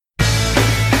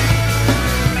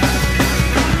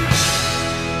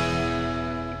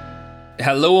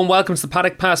Hello and welcome to the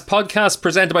Paddock Pass podcast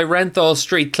presented by Renthal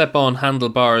Street Clip-On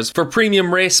Handlebars. For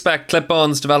premium race spec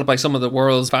clip-ons developed by some of the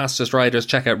world's fastest riders,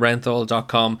 check out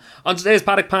renthal.com. On today's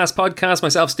Paddock Pass podcast,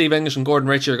 myself, Steve English and Gordon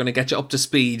Ritchie are going to get you up to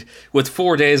speed with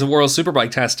 4 days of World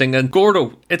Superbike testing. And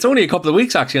Gordo, it's only a couple of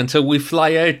weeks actually until we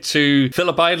fly out to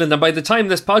Phillip Island, and by the time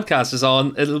this podcast is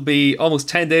on, it'll be almost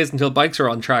 10 days until bikes are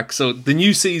on track. So the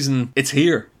new season, it's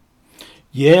here.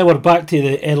 Yeah, we're back to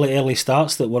the early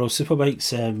starts that World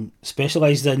Superbikes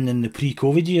specialised in the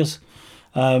pre-COVID years,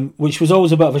 which was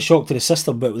always a bit of a shock to the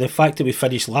system. But the fact that we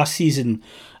finished last season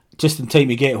just in time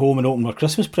to get home and open our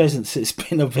Christmas presents, it's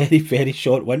been a very, very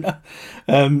short winter.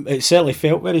 It certainly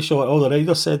felt very short. All the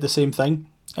riders said the same thing.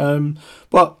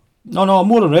 But no, I'm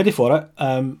more than ready for it.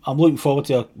 I'm looking forward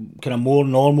to a kind of more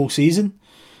normal season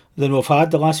than we've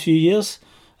had the last few years.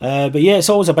 But yeah, it's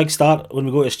always a big start when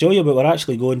we go to Australia, but we're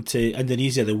actually going to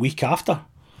Indonesia the week after.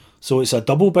 So it's a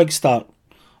double big start,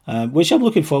 which I'm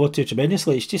looking forward to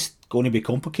tremendously. It's just going to be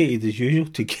complicated as usual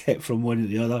to get from one to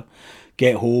the other,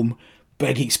 get home.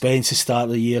 Big expenses start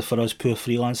of the year for us poor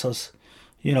freelancers.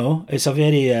 You know, it's a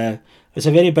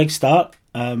very big start.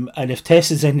 And if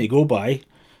Tess is in to go by,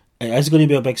 it is going to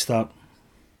be a big start.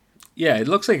 Yeah, it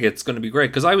looks like it's going to be great,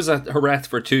 because I was at Jerez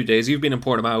for 2 days. You've been in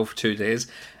Portimao for 2 days.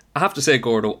 I have to say,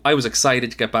 Gordo, I was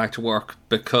excited to get back to work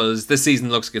because this season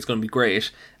looks like it's going to be great.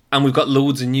 And we've got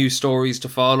loads of new stories to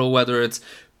follow, whether it's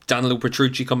Danilo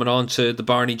Petrucci coming on to the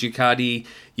Barney Ducati,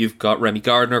 you've got Remy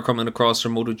Gardner coming across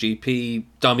from MotoGP,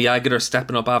 Domi Aguilar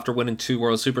stepping up after winning 2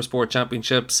 World Supersport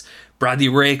Championships, Bradley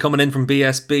Ray coming in from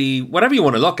BSB. Whatever you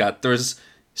want to look at, there's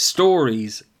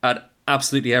stories at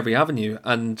absolutely every avenue.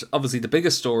 And obviously the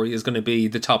biggest story is going to be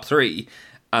the top 3.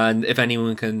 And if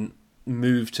anyone can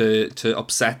move to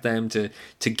upset them to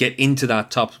get into that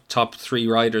top 3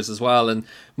 riders as well. And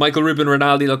Michael Ruben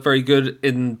Rinaldi looked very good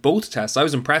in both tests. I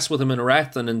was impressed with him in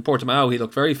Jerez, and in Portimao he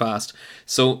looked very fast.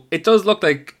 So it does look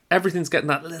like everything's getting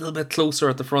that little bit closer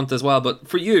at the front as well. But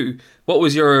for you, what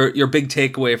was your big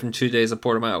takeaway from 2 days at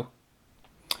Portimao?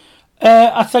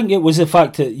 I think it was the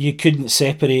fact that you couldn't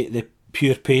separate the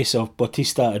pure pace of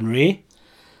Bautista and Ray.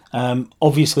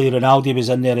 Obviously Rinaldi was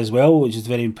in there as well, which is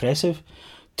very impressive.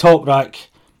 Toprak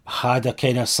had a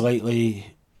kind of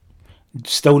slightly,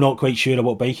 still not quite sure of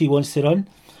what bike he wants to run.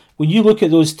 When you look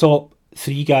at those top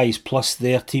 3 guys plus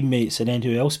their teammates and then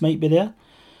who else might be there,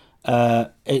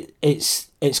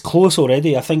 it's close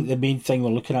already. I think the main thing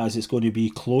we're looking at is it's going to be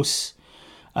close.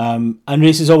 And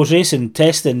race is always racing.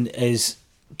 Testing is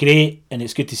great, and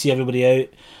it's good to see everybody out.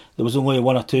 There was only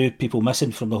 1 or 2 people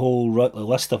missing from the whole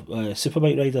list of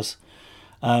Superbike riders.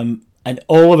 And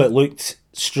all of it looked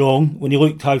strong. When you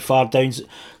looked how far down,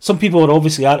 some people were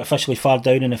obviously artificially far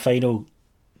down in the final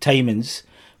timings.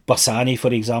 Bassani,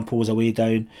 for example, was away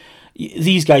down.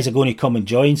 These guys are going to come and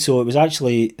join, so it was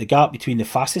actually the gap between the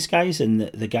fastest guys and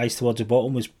the guys towards the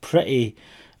bottom was pretty.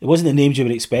 It wasn't the names you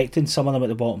were expecting, some of them at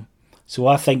the bottom. So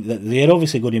I think that they're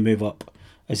obviously going to move up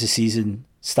as the season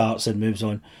starts and moves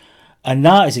on. And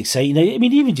that is exciting. I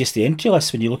mean, even just the entry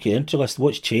list, when you look at the entry list,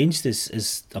 what's changed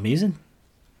is amazing.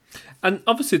 And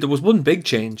obviously there was one big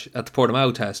change at the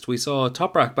Portimao test. We saw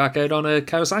Toprak back out on a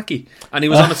Kawasaki, and he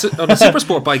was on a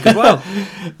Supersport bike as well.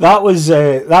 That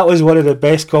was one of the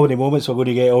best comedy moments we're going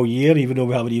to get all year, even though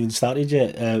we haven't even started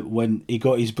yet, when he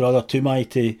got his brother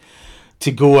Toomai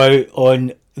to go out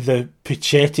on the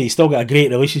Puchetti. He's still got a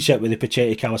great relationship with the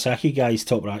Puchetti Kawasaki guys,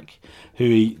 Toprak,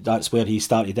 that's where he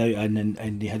started out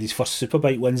and he had his first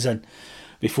Superbike wins in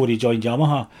before he joined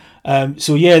Yamaha.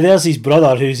 So yeah, there's his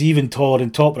brother who's even taller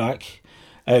than Toprak,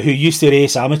 who used to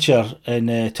race amateur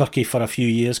in Turkey for quite a few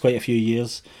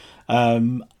years.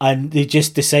 And they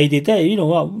just decided, hey, you know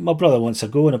what, my brother wants to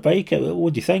go on a bike,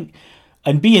 what do you think?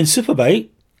 And being Superbike,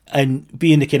 and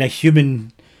being the kind of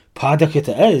human paddock it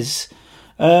is,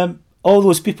 all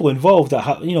those people involved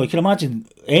that you can imagine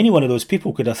any one of those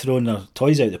people could have thrown their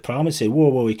toys out the pram and said,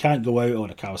 whoa, he can't go out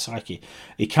on a Kawasaki,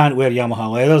 he can't wear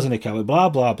Yamaha leathers in a Kawasaki, blah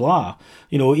blah blah.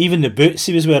 Even the boots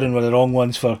he was wearing were the wrong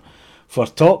ones for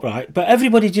Toprak, but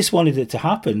everybody just wanted it to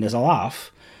happen as a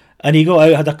laugh. And he got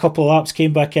out, had a couple of laps,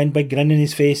 came back in, big grin in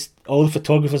his face, all the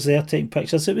photographers there taking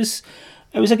pictures. It was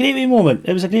a great wee moment.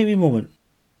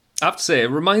 I have to say, it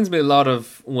reminds me a lot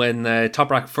of when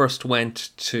Toprak first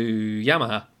went to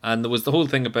Yamaha, and there was the whole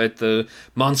thing about the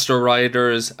monster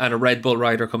riders and a Red Bull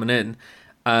rider coming in.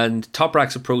 And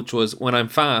Toprak's approach was, when I'm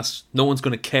fast, no one's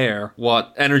going to care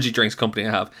what energy drinks company I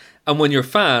have. And when you're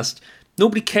fast,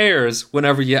 nobody cares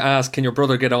whenever you ask, can your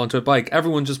brother get onto a bike?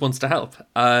 Everyone just wants to help.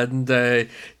 And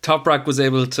Toprak was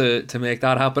able to make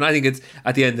that happen. I think it's,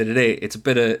 at the end of the day, it's a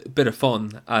bit of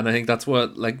fun. And I think that's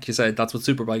what, like you said, that's what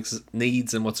Superbikes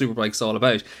needs and what Superbikes is all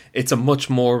about. It's a much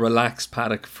more relaxed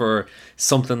paddock for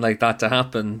something like that to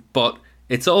happen. But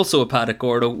it's also a paddock,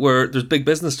 Gordo, where there's big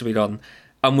business to be done.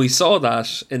 And we saw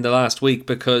that in the last week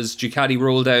because Ducati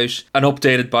rolled out an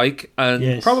updated bike,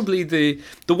 and probably the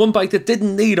one bike that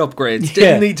didn't need upgrades,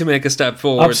 didn't need to make a step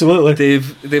forward. Absolutely.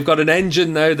 They've got an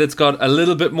engine now that's got a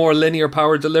little bit more linear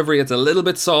power delivery. It's a little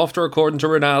bit softer according to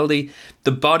Rinaldi.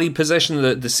 The body position,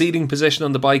 the seating position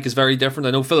on the bike is very different.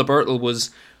 I know Philip Ertl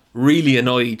was really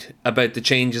annoyed about the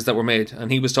changes that were made, and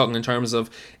he was talking in terms of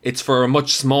it's for a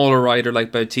much smaller rider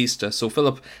like Bautista. So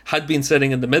Philip had been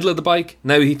sitting in the middle of the bike,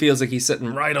 now he feels like he's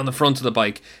sitting right on the front of the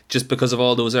bike just because of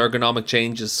all those ergonomic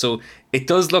changes. So it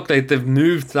does look like they've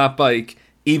moved that bike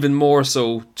even more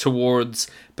so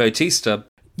towards Bautista.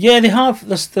 Yeah, they have.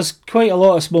 There's quite a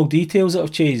lot of small details that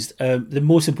have changed. The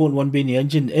most important one being the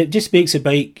engine. It just makes the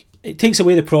bike, it takes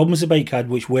away the problems the bike had,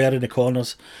 which were in the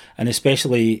corners, and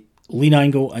especially lean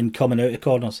angle and coming out of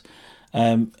corners.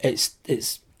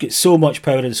 It's got so much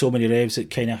power and so many revs it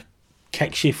kind of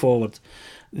kicks you forward.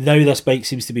 Now this bike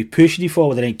seems to be pushing you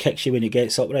forward and then kicks you when it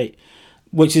gets upright,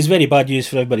 which is very bad news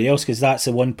for everybody else, because that's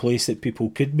the one place that people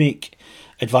could make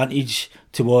advantage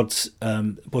towards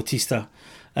Bautista.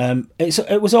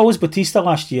 It was always Bautista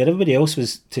last year. Everybody else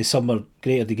was, to some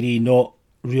greater degree, not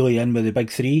really in with the big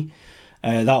three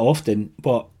that often.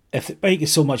 But if the bike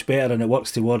is so much better and it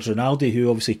works towards Rinaldi, who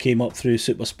obviously came up through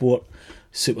Supersport,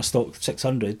 Superstock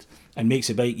 600, and makes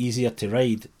the bike easier to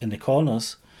ride in the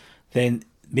corners, then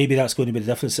maybe that's going to be the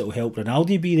difference that will help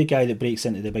Rinaldi be the guy that breaks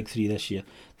into the big three this year.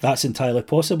 That's entirely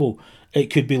possible. It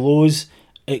could be Lowe's,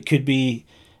 it could be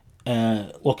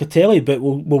Locatelli, but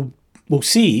we'll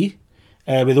see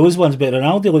with those ones. But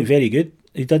Rinaldi looked very good.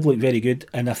 He did look very good,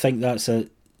 and I think that's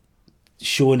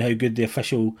showing how good the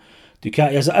official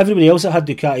Ducati is. Everybody else that had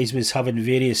Ducatis was having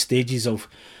various stages of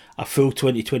a full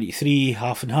 2023,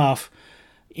 half and half.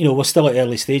 You know, we're still at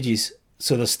early stages,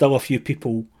 so there's still a few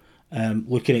people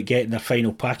looking at getting their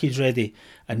final package ready,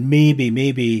 and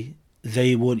maybe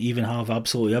they won't even have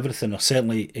absolutely everything, or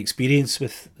certainly experience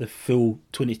with the full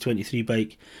 2023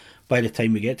 bike by the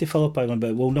time we get to Phillip Island,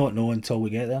 but we'll not know until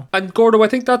we get there. And Gordo, I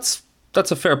think that's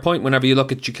a fair point whenever you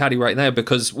look at Ducati right now,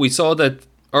 because we saw that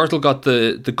Ertl got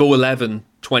the Go 11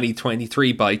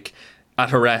 2023 bike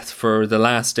at Jerez for the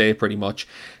last day pretty much.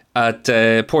 At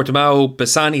Portimao,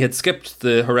 Bassani had skipped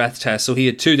the Jerez test, so he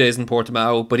had 2 days in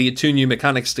Portimao, but he had 2 new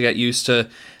mechanics to get used to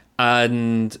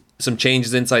and some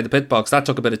changes inside the pit box. That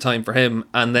took a bit of time for him,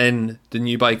 and then the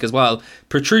new bike as well.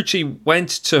 Petrucci went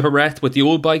to Jerez with the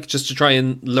old bike just to try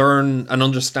and learn and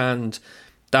understand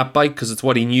that bike, because it's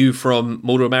what he knew from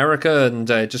Moto America, and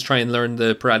just try and learn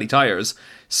the Pirelli tyres.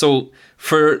 So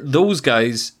for those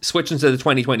guys, switching to the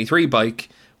 2023 bike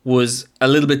was a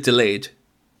little bit delayed,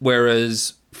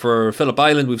 whereas for Phillip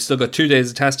Island, we've still got 2 days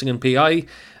of testing in PI,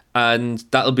 and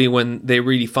that'll be when they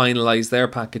really finalise their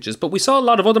packages. But we saw a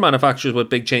lot of other manufacturers with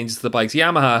big changes to the bikes.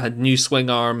 Yamaha had new swing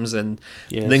arms and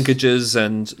linkages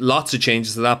and lots of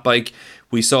changes to that bike.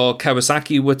 We saw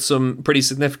Kawasaki with some pretty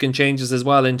significant changes as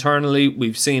well internally.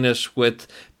 We've seen it with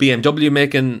BMW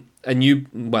making an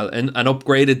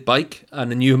upgraded bike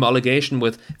and a new homologation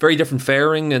with very different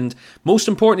fairing. And most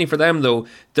importantly for them, though,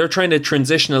 they're trying to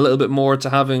transition a little bit more to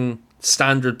having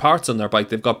standard parts on their bike.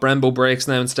 They've got Brembo brakes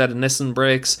now instead of Nissan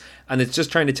brakes, and it's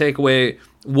just trying to take away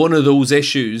one of those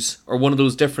issues or one of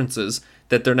those differences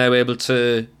that they're now able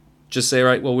to just say,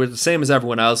 right, well, we're the same as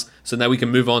everyone else, so now we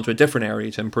can move on to a different area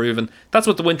to improve. And that's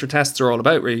what the winter tests are all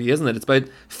about, really, isn't it? It's about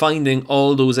finding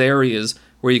all those areas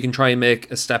where you can try and make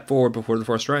a step forward before the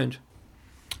first round.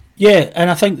 Yeah,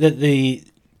 and I think that the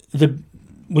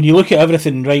when you look at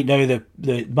everything right now,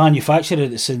 the manufacturer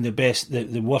that's in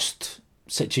the worst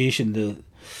situation,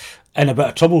 in a bit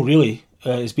of trouble really,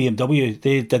 is BMW.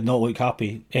 They did not look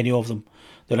happy, any of them.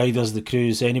 The riders, the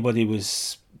crews, anybody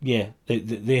was, they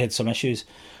had some issues.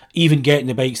 Even getting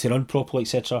the bikes to run properly,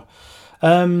 etc.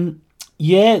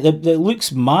 It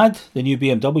looks mad, the new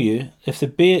BMW. If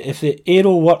the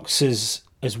aero works as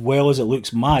well as it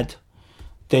looks mad,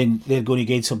 then they're going to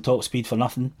gain some top speed for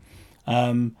nothing.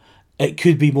 It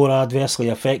could be more adversely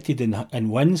affected in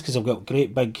winds, because I've got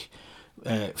great big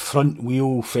front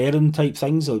wheel fairing type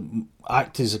things that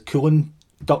act as cooling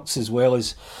ducts as well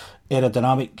as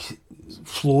aerodynamic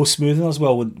flow smoothing as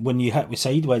well. When you hit with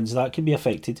side winds, that can be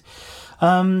affected.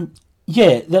 They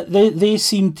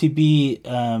seem to be.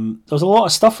 There's a lot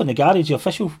of stuff in the garage. The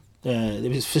official,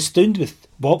 it was festooned with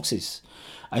boxes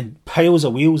and piles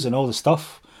of wheels and all the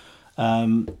stuff.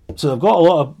 So they've got a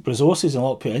lot of resources and a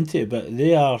lot put into it, but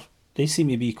they seem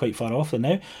to be quite far off there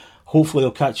now. Hopefully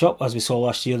they'll catch up. As we saw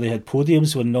last year, they had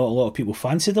podiums when not a lot of people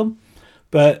fancied them.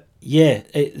 But yeah,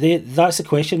 that's the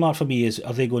question mark for me, is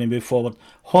are they going to move forward?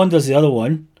 Honda's the other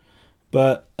one,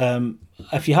 but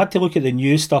if you had to look at the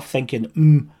new stuff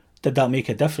thinking, did that make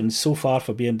a difference? So far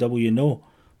for BMW, no.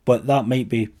 But that might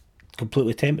be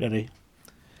completely temporary.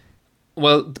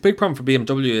 Well, the big problem for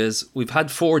BMW is we've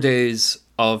had 4 days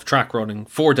of track running,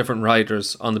 4 different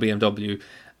riders on the BMW,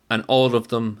 and all of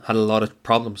them had a lot of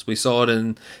problems. We saw it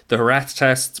in the Jerez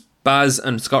tests. Baz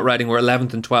and Scott Redding were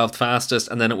 11th and 12th fastest,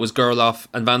 and then it was Gerloff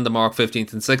and Van der Mark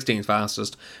 15th and 16th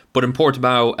fastest. But in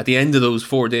Portimao, at the end of those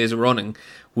 4 days of running,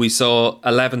 we saw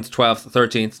 11th, 12th,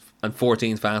 13th and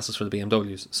 14th fastest for the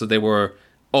BMWs. So they were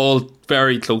all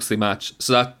very closely matched.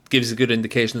 So that gives a good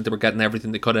indication that they were getting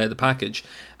everything they could out of the package.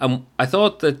 And I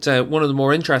thought that one of the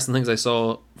more interesting things I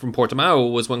saw from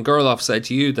Portimao was when Gerloff said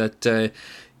to you that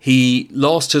he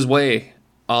lost his way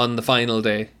on the final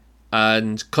day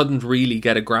and couldn't really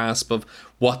get a grasp of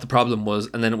what the problem was,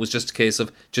 and then it was just a case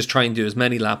of just trying to do as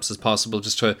many laps as possible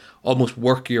just to almost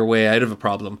work your way out of a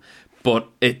problem. But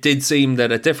it did seem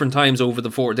that at different times over the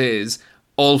 4 days,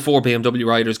 all 4 BMW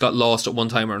riders got lost at one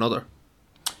time or another.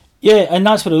 Yeah, and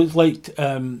that's what I liked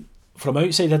from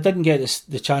outside. I didn't get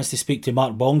the chance to speak to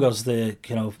Mark Bongers,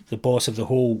 the boss of the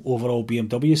whole overall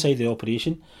BMW side of the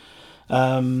operation.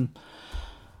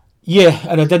 Yeah,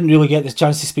 and I didn't really get the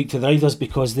chance to speak to the riders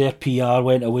because their PR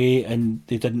went away and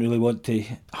they didn't really want to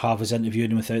have us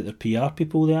interviewing without their PR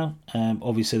people there.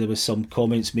 Obviously, there was some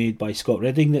comments made by Scott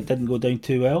Redding that didn't go down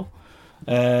too well.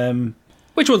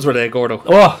 Which ones were they, Gordo?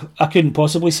 Oh, I couldn't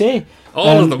possibly say.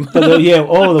 All of them. Yeah,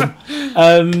 all of them.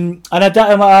 And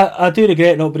I do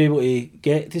regret not being able to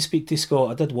get to speak to Scott.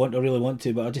 I did really want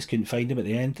to, but I just couldn't find him at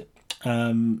the end.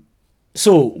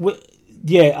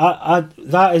 Yeah,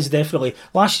 that is definitely...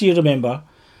 Last year, remember,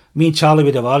 me and Charlie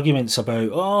would have arguments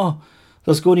about,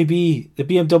 there's going to be... The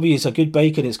BMW is a good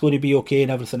bike and it's going to be okay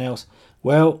and everything else.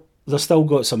 Well, they've still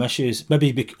got some issues.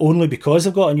 Maybe only because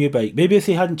they've got a new bike. Maybe if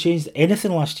they hadn't changed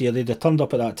anything last year, they'd have turned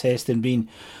up at that test and been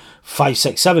 5,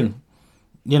 6, 7.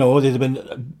 They'd have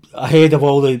been ahead of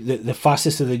all the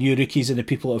fastest of the new rookies and the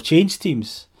people that have changed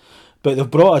teams. But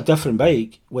they've brought a different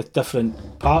bike with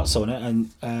different parts on it,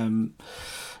 and...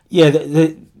 Yeah,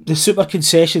 the super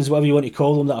concessions, whatever you want to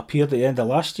call them, that appeared at the end of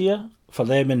last year for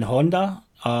them and Honda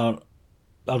are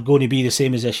going to be the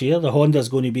same as this year. The Honda's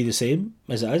going to be the same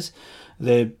as it is.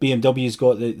 The BMW's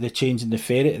got the change in the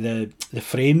ferret, the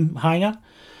frame hanger.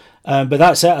 But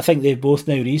that's it. I think they've both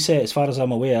now reset as far as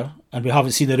I'm aware. And we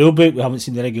haven't seen the rulebook, we haven't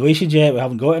seen the regulations yet, we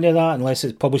haven't got any of that unless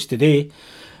it's published today.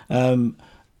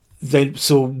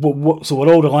 So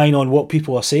we're all relying on what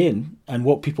people are saying, and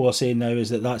what people are saying now is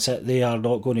that's it. They are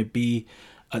not going to be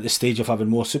at the stage of having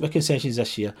more super concessions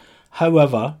this year.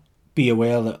 However, be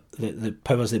aware that the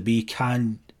powers that be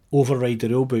can override the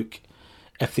rulebook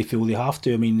if they feel they have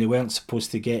to. I mean, they weren't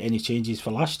supposed to get any changes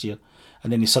for last year,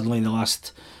 and then they suddenly in the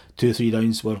last 2 or 3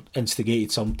 rounds were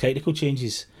instigated some technical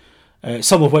changes,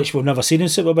 some of which we've never seen in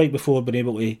Superbike before, been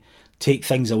able to take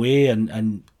things away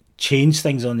and change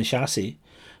things on the chassis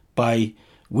by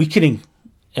weakening,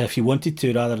 if you wanted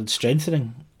to, rather than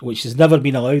strengthening, which has never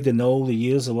been allowed in all the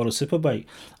years of World Superbike.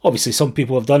 Obviously, some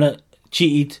people have done it,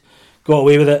 cheated, got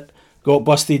away with it, got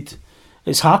busted.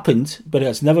 It's happened, but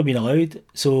it's never been allowed.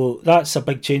 So that's a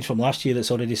big change from last year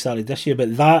that's already started this year,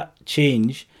 but that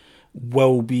change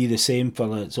will be the same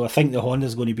for it. So I think the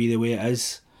Honda's going to be the way it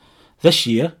is this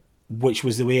year, which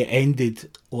was the way it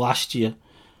ended last year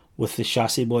with the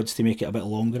chassis mods to make it a bit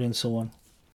longer and so on.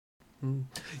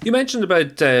 You mentioned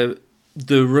about the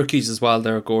rookies as well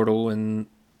there, Gordo, in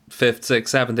 5th, 6th,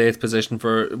 7th, 8th position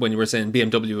for when you were saying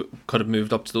BMW could have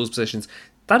moved up to those positions.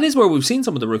 That is where we've seen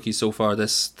some of the rookies so far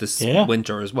this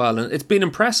winter as well. And it's been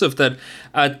impressive that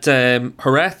at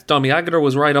Jerez, Domi Aguilar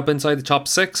was right up inside the top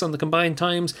 6 on the combined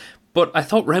times. But I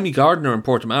thought Remy Gardner in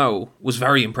Portimao was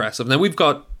very impressive. Now, we've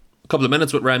got a couple of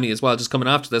minutes with Remy as well, just coming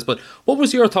after this. But what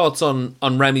was your thoughts on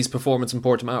Remy's performance in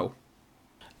Portimao?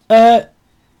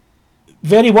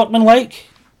 Very workmanlike,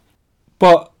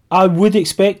 but I would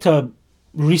expect a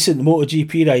recent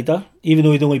MotoGP rider, even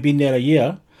though he'd only been there a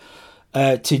year,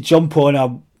 to jump on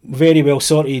a very well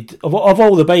sorted of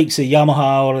all the bikes, the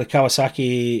Yamaha or the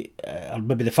Kawasaki or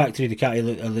maybe the factory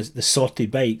Ducati, or the sorted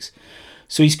bikes.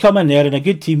 So he's come in there in a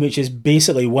good team, which is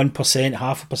basically 1%,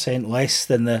 0.5% less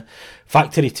than the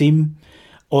factory team.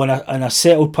 On a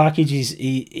settled package,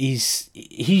 he's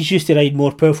used to ride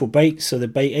more powerful bikes, so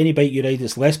any bike you ride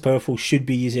that's less powerful should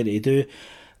be easier to do.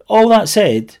 All that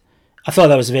said, I thought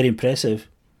that was very impressive.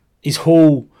 He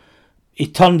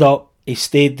turned up, He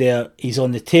stayed there. He's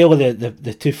on the tail of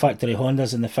the two factory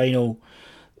Hondas in the final.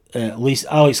 At least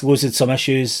Alex Lowes had some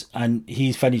issues and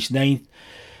he finished ninth.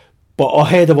 But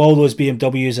ahead of all those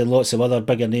BMWs and lots of other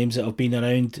bigger names that have been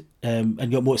around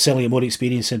and got certainly more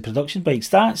experience in production bikes,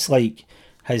 that's like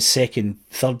his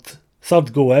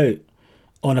third go out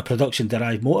on a production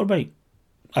derived motorbike.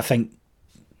 I think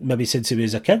maybe since he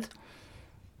was a kid.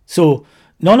 So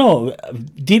no,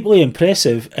 deeply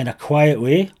impressive in a quiet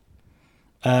way.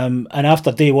 And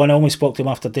after day one, I only spoke to him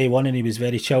after day one, and he was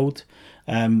very chilled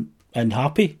and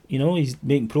happy. He's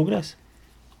making progress.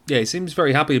 Yeah, he seems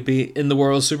very happy to be in the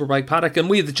World Superbike paddock, and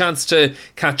we had the chance to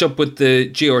catch up with the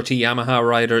GRT Yamaha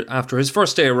rider after his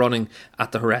first day of running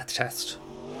at the Jerez test.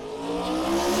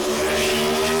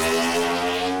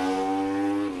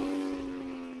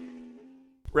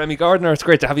 Remy Gardner, it's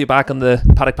great to have you back on the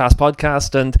Paddock Pass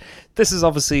podcast, and this is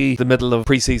obviously the middle of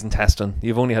pre-season testing.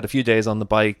 You've only had a few days on the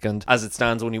bike, and as it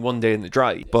stands, only one day in the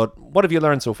dry. But what have you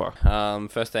learned so far?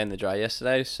 First day in the dry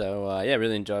yesterday, so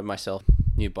really enjoyed myself.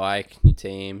 New bike, new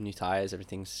team, new tyres,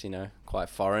 everything's, quite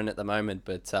foreign at the moment,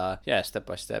 but step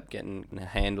by step getting a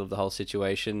handle of the whole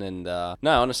situation. And no,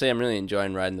 honestly, I'm really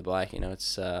enjoying riding the bike.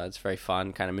 It's very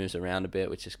fun, kind of moves around a bit,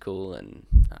 which is cool, and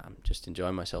I'm just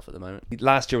enjoying myself at the moment.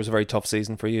 Last year was a very tough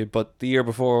season for you, but the year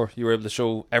before you were able to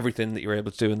show everything that you were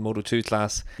able to do in the Moto2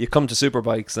 class. You come to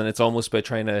Superbikes and it's almost about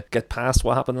trying to get past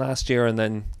what happened last year and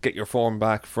then get your form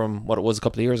back from what it was a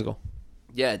couple of years ago.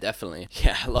 Yeah, definitely.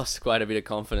 Yeah, I lost quite a bit of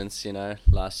confidence,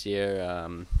 last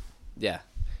year.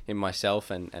 In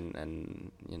myself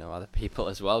and other people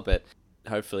as well. But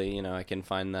hopefully, I can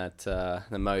find that the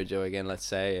mojo again, let's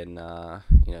say, and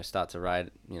start to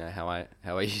ride, how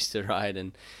I used to ride,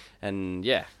 and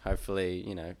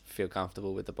hopefully, feel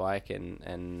comfortable with the bike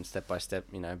and step by step,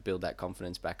 build that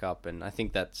confidence back up. And I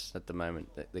think that's at the moment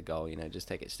the goal, just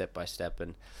take it step by step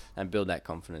and build that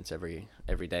confidence every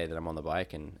day that I'm on the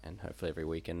bike and hopefully every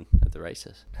weekend at the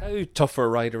races. How tough for a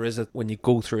rider is it when you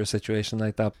go through a situation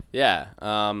like that? Yeah,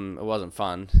 it wasn't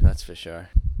fun, that's for sure.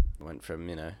 I went from,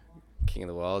 king of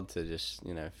the world to just,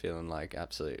 feeling like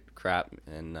absolute crap.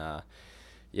 And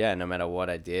no matter what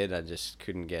I did, I just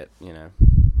couldn't get,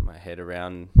 my head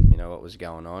around, what was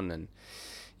going on. And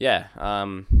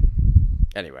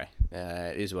anyway,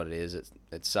 it is what it is.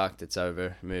 It sucked. It's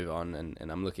over. Move on.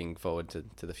 And I'm looking forward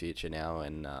to the future now.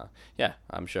 And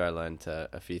I'm sure I learned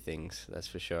a few things, that's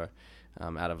for sure,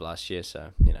 out of last year.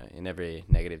 So, in every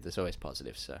negative, there's always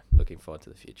positive. So looking forward to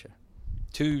the future.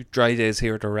 2 dry days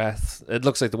here at Jerez. It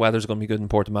looks like the weather's going to be good in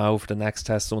Portimao for the next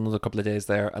test, so another couple of days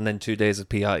there, and then 2 days at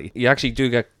PI. You actually do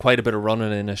get quite a bit of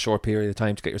running in a short period of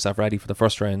time to get yourself ready for the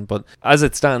first round, but as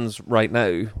it stands right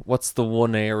now, what's the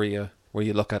one area where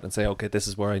you look at and say, okay, this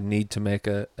is where I need to make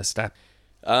a step?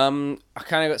 I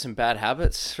kind of got some bad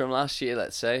habits from last year,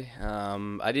 let's say.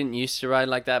 I didn't used to ride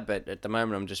like that, but at the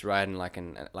moment I'm just riding like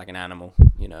an animal,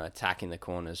 attacking the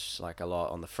corners like a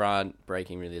lot on the front,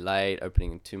 braking really late,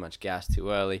 opening too much gas too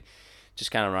early,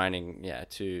 just kind of riding,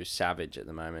 too savage at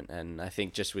the moment. And I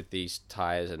think just with these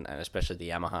tires and especially the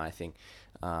Yamaha, I think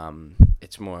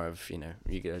it's more of,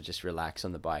 you gotta just relax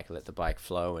on the bike, let the bike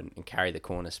flow and carry the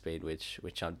corner speed,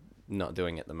 which I'm not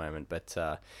doing at the moment.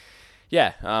 But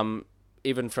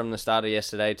even from the start of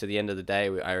yesterday to the end of the day,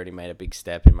 I already made a big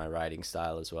step in my riding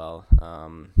style as well.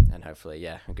 And hopefully,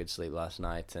 a good sleep last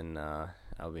night, and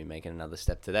I'll be making another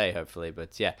step today, hopefully.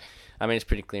 But it's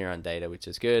pretty clear on data, which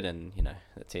is good. And,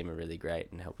 the team are really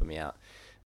great and helping me out.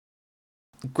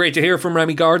 Great to hear from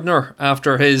Remy Gardner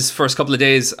after his first couple of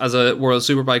days as a World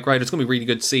Superbike rider. It's going to be really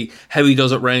good to see how he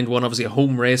does at round one. Obviously a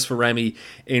home race for Remy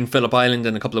in Phillip Island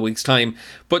in a couple of weeks' time.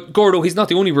 But Gordo, he's not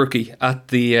the only rookie at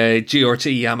the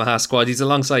GRT Yamaha squad. He's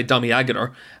alongside Domi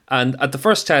Aguilar. And at the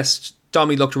first test,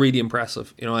 Domi looked really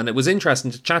impressive, and it was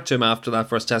interesting to chat to him after that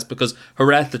first test because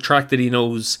Jerez, the track that he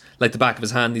knows like the back of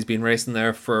his hand, he's been racing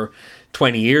there for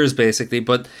 20 years basically,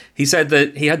 but he said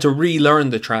that he had to relearn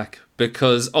the track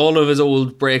because all of his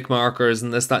old brake markers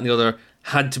and this, that and the other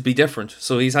had to be different.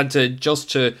 So he's had to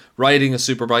adjust to riding a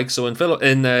superbike. So in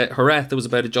Jerez, it was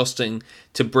about adjusting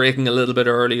to braking a little bit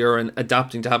earlier and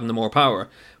adapting to having the more power.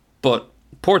 But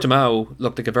Portimao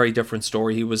looked like a very different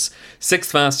story. He was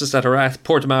 6th fastest at Jerez.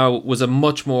 Portimao was a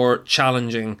much more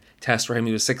challenging test for him.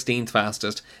 He was 16th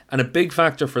fastest. And a big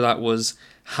factor for that was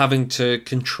having to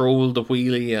control the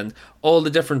wheelie and all the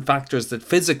different factors that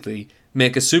physically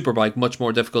make a superbike much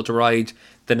more difficult to ride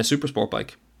than a supersport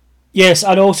bike. Yes,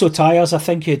 and also tyres. I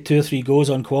think he had 2 or 3 goes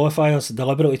on qualifiers,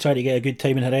 deliberately trying to get a good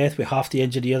time in Jerez. We have to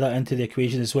engineer that into the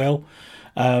equation as well.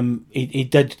 He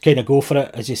did kind of go for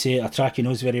it, as you say, a track he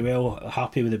knows very well,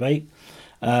 happy with the bike.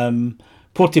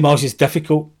 Portimao's is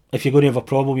difficult. if you're going to have a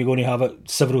problem, you're going to have it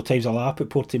several times a lap at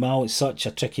Portimao. It's such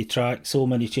a tricky track, so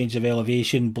many changes of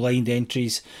elevation, blind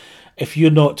entries. If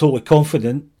you're not totally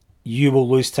confident, you will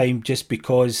lose time just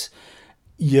because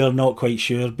you're not quite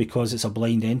sure because it's a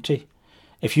blind entry.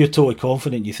 If you're totally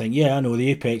confident, you think, yeah, I know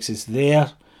the apex is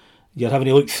there. You're having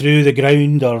to look through the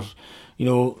ground, or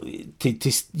you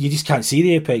just can't see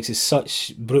the apex. It's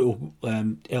such brutal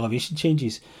elevation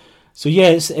changes. So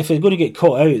yes, if they're going to get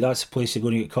caught out, that's the place they're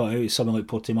going to get caught out. It's something like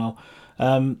Portimao.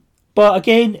 But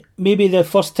again, maybe the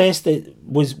first test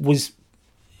was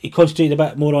he concentrated a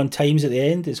bit more on times at the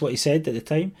end. Is what he said at the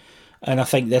time. And I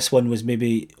think this one was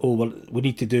maybe, we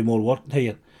need to do more work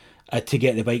here to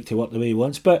get the bike to work the way he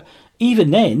wants. But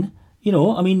even then, he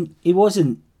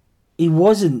wasn't. There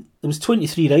was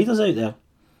 23 riders out there,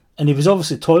 and he was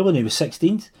obviously toiling. He was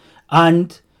 16th,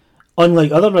 and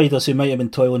unlike other riders who might have been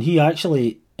toiling, he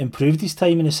actually improved his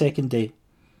time in the second day.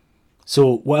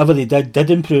 So whatever they did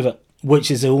improve it,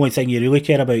 which is the only thing you really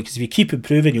care about. Because if you keep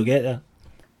improving, you'll get there.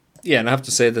 Yeah, and I have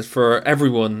to say that for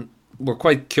everyone, we're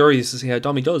quite curious to see how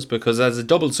Domi does, because as a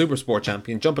double Supersport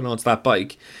champion jumping onto that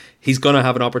bike, he's going to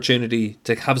have an opportunity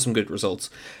to have some good results,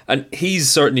 and he's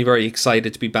certainly very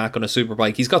excited to be back on a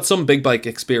superbike. He's got some big bike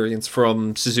experience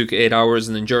from Suzuka 8 Hours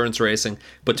and endurance racing,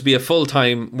 but to be a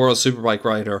full-time World Superbike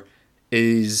rider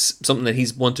is something that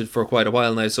he's wanted for quite a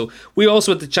while now. So we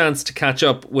also had the chance to catch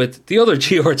up with the other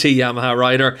GRT Yamaha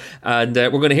rider, and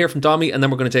we're going to hear from Domi, and then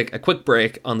we're going to take a quick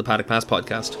break on the Paddock Pass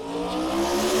podcast.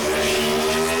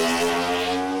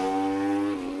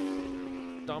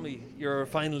 You're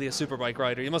finally a superbike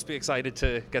rider. You must be excited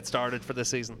to get started for this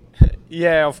season.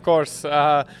 Yeah, of course.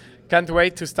 Can't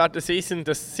wait to start the season.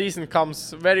 The season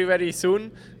comes very, very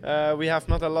soon. We have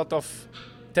not a lot of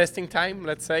testing time,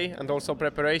 let's say, and also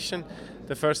preparation.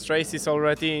 The first race is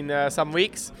already in some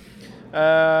weeks.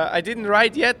 I didn't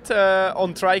ride yet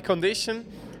on dry condition.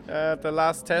 The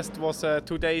last test was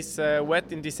 2 days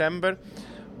wet in December.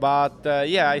 But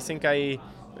I think I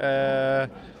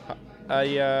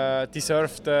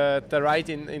deserved the ride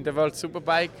in the World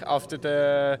Superbike after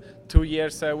the 2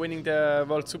 years winning the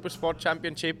World Supersport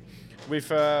Championship with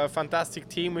a fantastic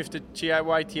team, with the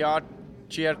GRT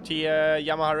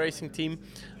Yamaha Racing team,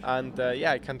 and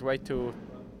I can't wait to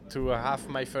have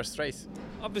my first race.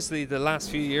 Obviously, the last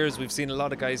few years we've seen a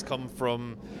lot of guys come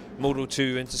from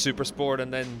Moto2 into Supersport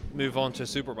and then move on to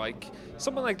Superbike.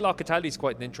 Someone like Locatelli is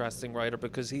quite an interesting rider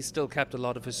because he's still kept a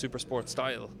lot of his Supersport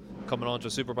style coming onto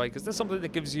a Superbike. Is this something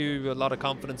that gives you a lot of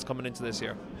confidence coming into this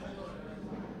year?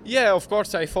 Yeah, of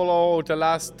course. I follow the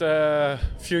last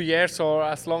few years, or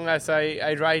as long as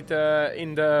I ride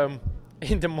in the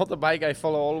motorbike, I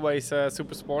follow always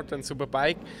Supersport and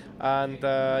Superbike. And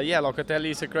Locatelli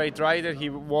is a great rider. He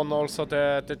won also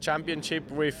the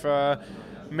championship with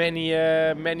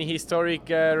many historic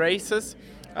races.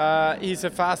 He's a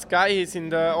fast guy. He's in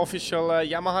the official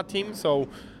Yamaha team, so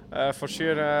for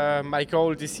sure my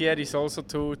goal this year is also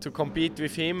to compete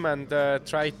with him and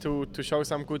try to show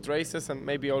some good races and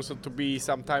maybe also to be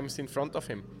sometimes in front of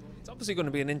him. It's obviously going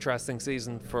to be an interesting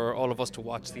season for all of us to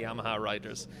watch the Yamaha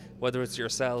riders, whether it's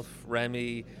yourself,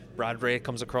 Remy, Brad Ray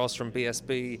comes across from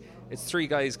BSB. It's three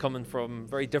guys coming from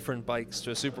very different bikes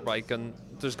to a superbike, and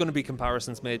there's going to be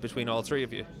comparisons made between all three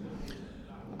of you.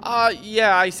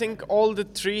 I think all the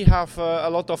three have a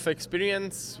lot of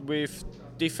experience with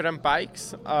different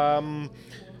bikes.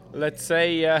 Let's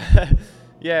say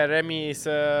Remy is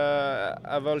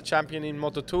a world champion in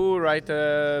Moto2, right?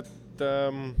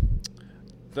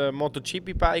 The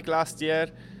MotoGP bike last year.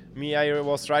 Me, I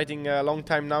was riding a long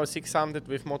time now 600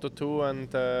 with Moto2 and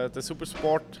the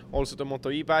Supersport, also the Moto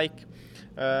E bike.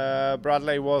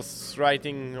 Bradley was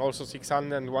riding also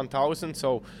 600 and 1000.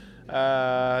 So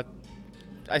I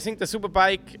think the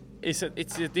Superbike it's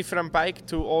a different bike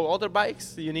to all other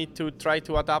bikes. You need to try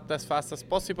to adapt as fast as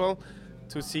possible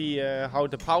to see how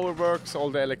the power works,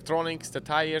 all the electronics, the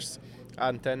tires,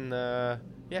 and then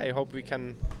I hope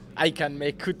I can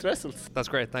make good results. That's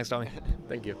great. Thanks, Tommy.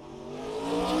 Thank you.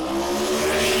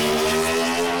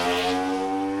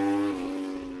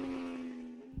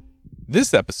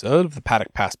 This episode of the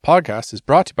Paddock Pass podcast is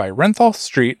brought to you by Renthal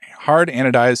Street Hard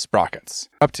Anodized Sprockets,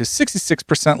 up to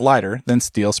 66% lighter than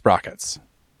steel sprockets.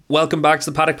 Welcome back to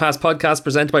the Paddock Pass podcast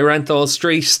presented by Renthal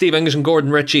Street. Steve English and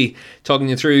Gordon Ritchie talking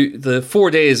you through the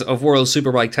 4 days of World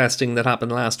Superbike testing that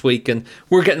happened last week, and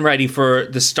we're getting ready for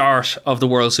the start of the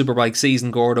World Superbike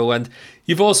season, Gordo, and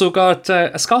you've also got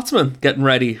a Scotsman getting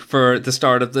ready for the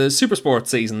start of the Supersport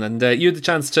season, and you had the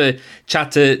chance to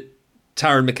chat to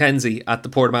Taron McKenzie at the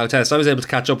Portimao test. I was able to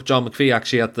catch up with John McPhee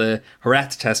actually at the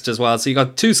Jerez test as well, so you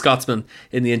got two Scotsmen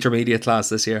in the intermediate class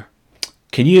this year.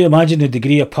 Can you imagine the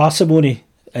degree of parsimony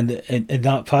in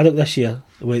that paddock this year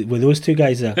with those two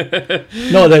guys there.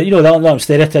 Not that that I'm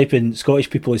stereotyping Scottish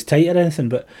people as tight or anything,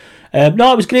 but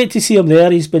no, it was great to see him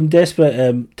there. He's been desperate.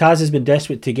 Taz has been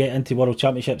desperate to get into World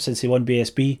Championship since he won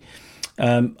BSB.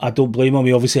 I don't blame him.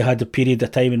 He obviously had a period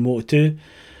of time in Moto2,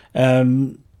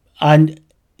 and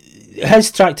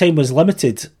his track time was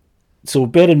limited. So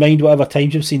bear in mind, whatever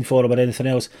times you've seen for him or anything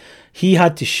else, he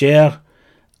had to share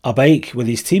a bike with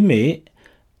his teammate.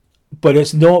 But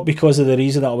it's not because of the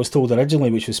reason that I was told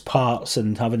originally, which was parts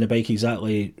and having the bike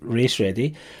exactly race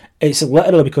ready. It's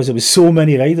literally because there was so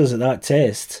many riders at that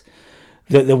test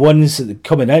that the ones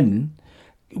coming in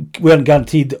weren't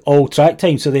guaranteed all track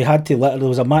time, so they had to there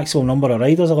was a maximum number of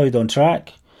riders allowed on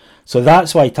track. So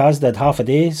that's why Taz did half a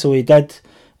day. So he did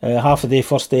half a day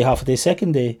first day, half a day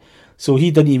second day. So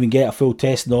he didn't even get a full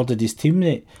test, nor did his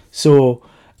teammate. So,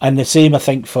 and the same I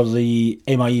think for the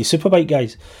MIE Superbike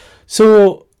guys.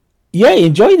 So yeah, he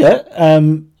enjoyed it.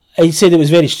 He said it was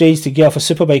very strange to get off a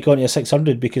Superbike onto a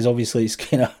 600 because obviously it's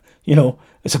kind of,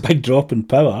 it's a big drop in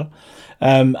power,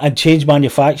 and change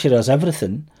manufacturers,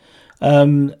 everything.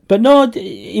 But no,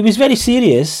 he was very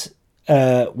serious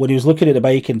when he was looking at the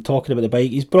bike and talking about the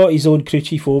bike. He's brought his own crew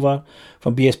chief over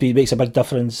from BSB. It makes a big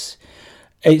difference.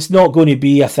 It's not going to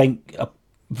be, I think, a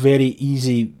very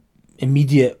easy,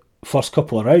 immediate first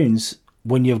couple of rounds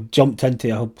when you've jumped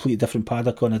into a completely different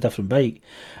paddock on a different bike.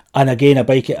 And again, a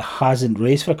bike that hasn't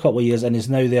raced for a couple of years and is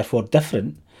now therefore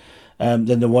different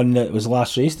than the one that was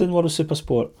last raced in World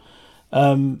Supersport.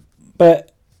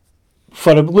 But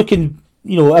for looking,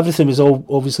 everything was all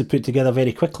obviously put together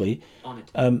very quickly.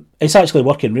 It's actually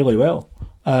working really well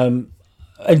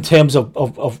in terms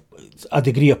of a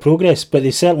degree of progress, but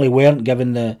they certainly weren't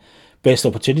given the best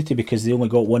opportunity because they only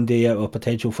got 1 day out of a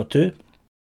potential for 2.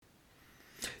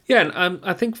 Yeah, and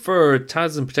I think for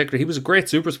Taz in particular, he was a great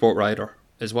Supersport rider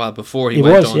as well before he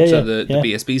went on to the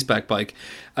BSB spec bike.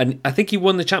 And I think he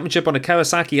won the championship on a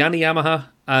Kawasaki and a Yamaha,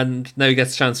 and now he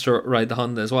gets a chance to ride the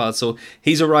Honda as well. So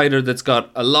he's a rider that's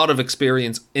got a lot of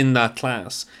experience in that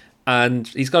class, and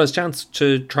he's got his chance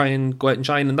to try and go out and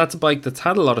shine. And that's a bike that's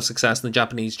had a lot of success in the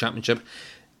Japanese championship.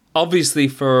 Obviously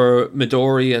for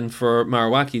Midori and for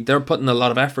Maruwaki, they're putting a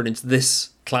lot of effort into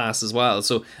this class as well.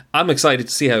 So I'm excited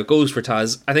to see how it goes for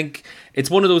Taz. I think it's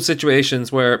one of those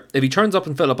situations where if he turns up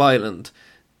in Phillip Island,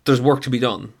 there's work to be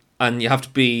done, and you have to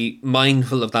be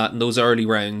mindful of that in those early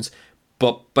rounds.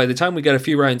 But by the time we get a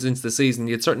few rounds into the season,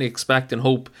 you'd certainly expect and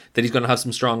hope that he's going to have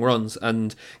some strong runs.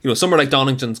 And somewhere like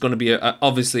Donington's going to be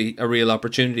obviously a real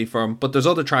opportunity for him. But there's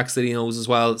other tracks that he knows as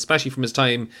well, especially from his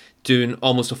time doing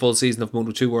almost a full season of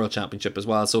Moto2 World Championship as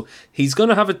well. So he's going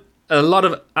to have a lot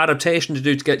of adaptation to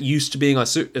do to get used to being a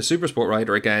Supersport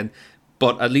rider again.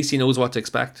 But at least he knows what to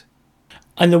expect.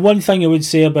 And the one thing I would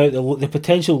say about the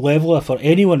potential leveler for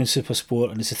anyone in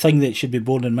Supersport, and it's a thing that should be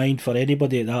borne in mind for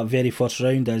anybody at that very first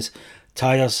round, is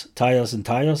tyres, tyres and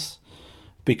tyres.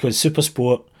 Because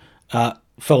Supersport at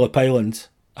Phillip Island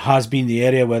has been the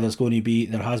area where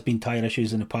there has been tyre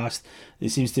issues in the past. It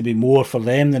seems to be more for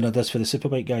them than it is for the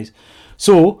Superbike guys.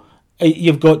 So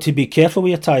you've got to be careful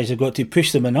with your tyres. You've got to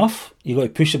push them enough. You've got to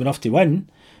push them enough to win.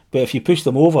 But if you push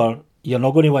them over, you're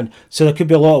not going to win. So there could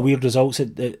be a lot of weird results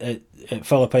at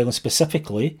Phillip Island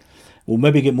specifically. We'll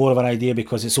maybe get more of an idea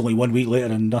because it's only 1 week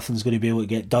later and nothing's going to be able to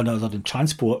get done other than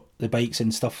transport the bikes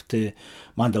and stuff to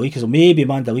Mandalika. So maybe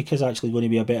Mandalika is actually going to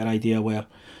be a better idea where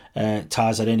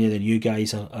Taz or any of the new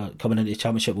guys are coming into the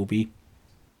championship will be.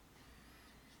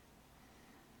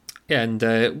 Yeah,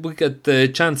 and we got the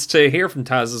chance to hear from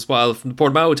Taz as well from the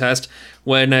Portimao test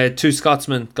when two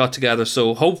Scotsmen got together.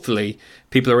 So hopefully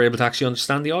people are able to actually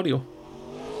understand the audio.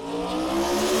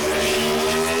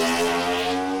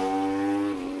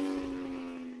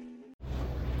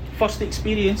 First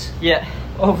experience Yeah.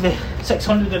 of the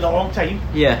 600 in a long time.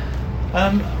 Yeah.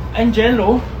 In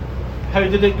general, how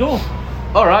did it go?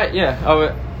 All right. Yeah.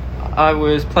 I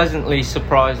was pleasantly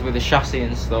surprised with the chassis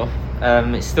and stuff.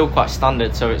 It's still quite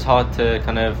standard, so it's hard to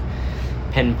kind of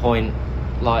pinpoint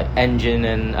like engine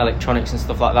and electronics and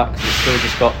stuff like that because it's still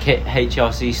just got kit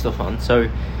HRC stuff on. So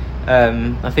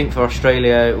I think for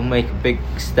Australia it will make a big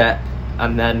step,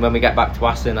 and then when we get back to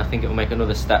Assen, I think it will make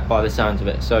another step by the sounds of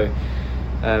it. So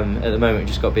at the moment, we've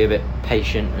just got to be a bit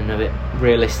patient and a bit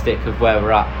realistic of where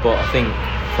we're at. But I think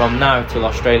from now till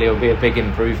Australia will be a big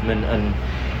improvement, and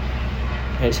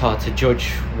it's hard to judge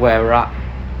where we're at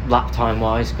lap time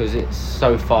wise because it's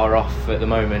so far off at the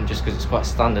moment just because it's quite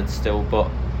standard still. But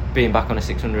being back on a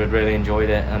 600, really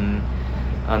enjoyed it, and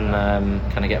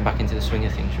kind of getting back into the swing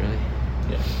of things really.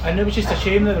 Yeah. And it was just a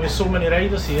shame that there was so many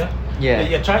riders here. Yeah.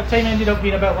 Your track time ended up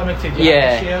being a bit limited. You Yeah.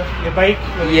 had to share your bike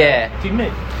with your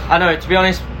teammate. I know, to be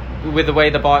honest, with the way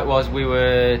the bike was, we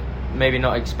were maybe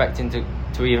not expecting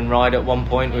to even ride at one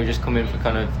point. We were just coming for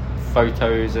kind of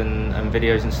photos and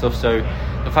videos and stuff. So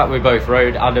the fact we both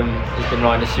rode, Adam has been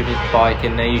riding a super bike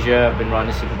in Asia, I've been riding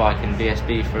a super bike in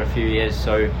BSB for a few years,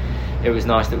 so it was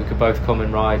nice that we could both come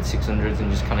and ride 600s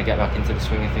and just kind of get back into the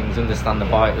swing of things, understand the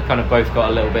bike. We kind of both got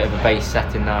a little bit of a base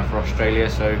setting now for Australia,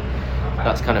 so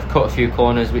that's kind of cut a few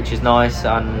corners, which is nice.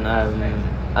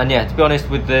 And yeah, to be honest,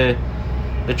 with the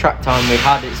track time we've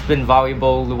had, it's been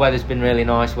valuable. The weather's been really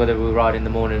nice, whether we ride in the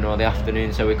morning or the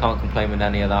afternoon, so we can't complain with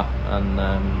any of that.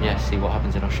 And yeah, see what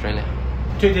happens in Australia.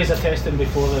 2 days of testing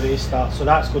before the race starts, so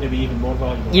that's going to be even more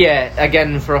valuable. Yeah,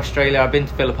 again for Australia, I've been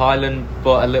to Phillip Island,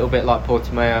 but a little bit like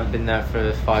Portimao, I haven't been there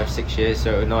for 5-6 years,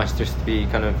 so it was nice just to be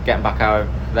kind of getting back out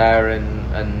there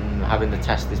and having the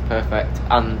test is perfect.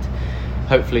 And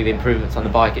hopefully the improvements on the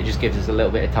bike, it just gives us a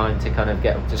little bit of time to kind of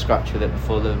get up to scratch with it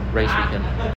before the race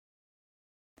weekend.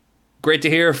 Great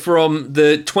to hear from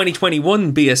the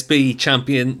 2021 BSB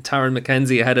champion Taran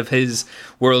McKenzie ahead of his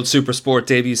World Supersport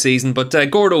debut season. But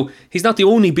Gordo, he's not the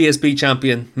only BSB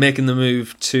champion making the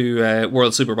move to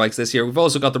World Superbikes this year. We've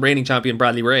also got the reigning champion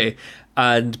Bradley Ray,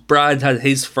 and Brad had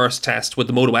his first test with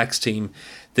the Moto X team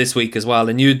this week as well.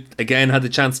 And you again had the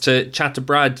chance to chat to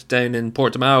Brad down in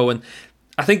Portimao, and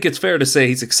I think it's fair to say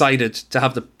he's excited to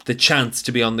have the chance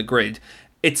to be on the grid.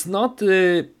 It's not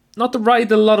the ride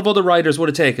that a lot of other riders would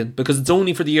have taken, because it's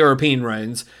only for the European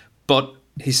rounds, but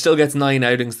he still gets 9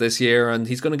 outings this year, and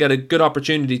he's going to get a good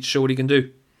opportunity to show what he can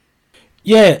do.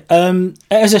 Yeah, it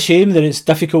is a shame that it's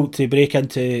difficult to break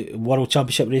into World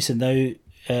Championship racing now,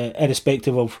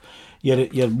 irrespective of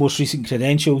your most recent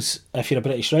credentials if you're a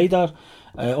British rider.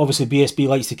 Obviously BSB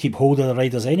likes to keep hold of the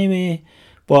riders anyway,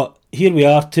 but here we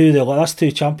are, the last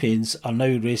 2 champions are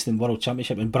now racing in World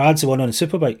Championship, and Brad's the one on a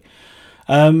superbike.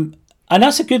 And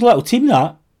that's a good little team,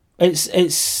 that.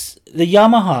 It's the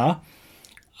Yamaha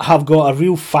have got a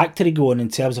real factory going in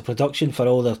terms of production for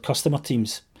all their customer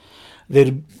teams.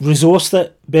 They resourced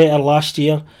it better last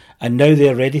year, and now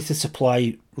they're ready to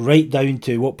supply right down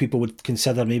to what people would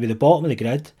consider maybe the bottom of the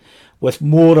grid, with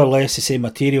more or less the same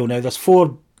material. Now there's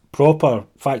 4 proper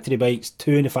factory bikes,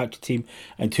 2 in the factory team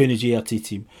and 2 in the GRT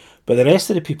team. But the rest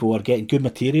of the people are getting good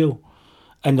material,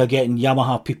 and they're getting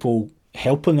Yamaha people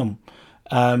helping them.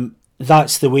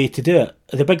 That's the way to do it.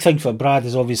 The big thing for Brad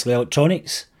is obviously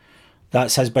electronics.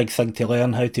 That's his big thing, to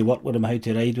learn how to work with them, how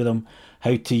to ride with them,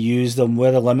 how to use them,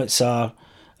 where the limits are,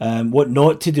 what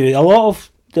not to do. A lot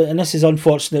of, and this is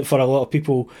unfortunate for a lot of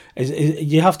people, is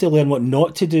you have to learn what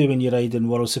not to do when you ride in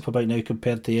World Superbike now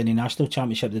compared to any national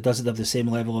championship that doesn't have the same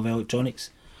level of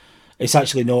electronics. It's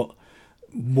actually not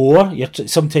more.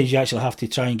 Sometimes you actually have to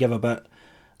try and give a bit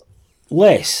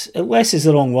less. Less is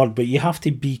the wrong word, but you have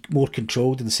to be more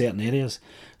controlled in certain areas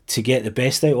to get the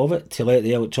best out of it, to let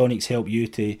the electronics help you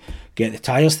to get the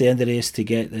tyres to the end of the race, to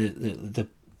get the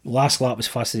last lap as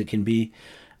fast as it can be,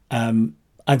 and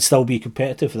still be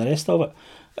competitive for the rest of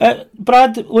it.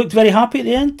 Brad looked very happy at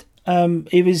the end.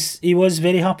 He was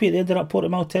very happy at the end of that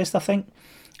Portimao test, I think.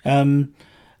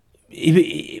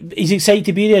 He's excited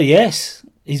to be there, yes.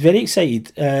 He's very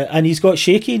excited. And he's got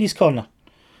Shaky in his corner.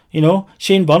 You know,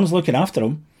 Shane Burns looking after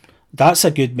him. That's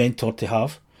a good mentor to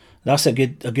have. That's a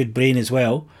good brain as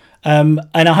well. And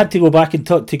I had to go back and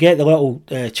talk to get the little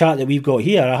chat that we've got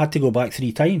here. I had to go back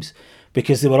 3 times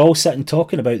because they were all sitting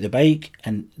talking about the bike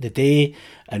and the day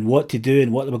and what to do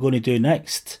and what they were going to do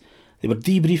next. They were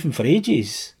debriefing for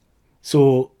ages.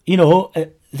 So, you know,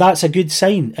 that's a good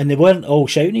sign. And they weren't all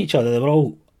shouting at each other. They were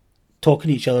all talking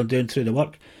to each other and doing through the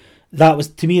work.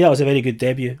 To me, that was a very good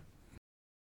debut.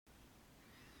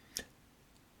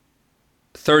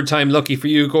 Third time lucky for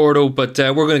you, Gordo, but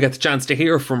we're going to get the chance to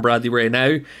hear from Bradley Ray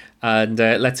now, and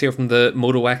let's hear from the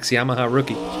Moto X Yamaha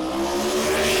rookie.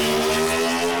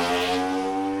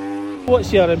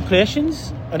 What's your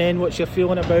impressions, and then what's your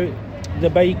feeling about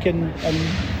the bike and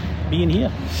being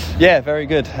here? Yeah, very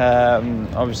good.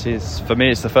 Obviously, for me,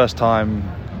 it's the first time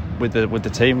with the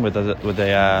team with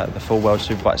the full World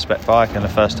Superbike spec bike, and the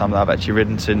first time that I've actually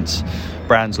ridden since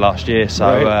Brands last year.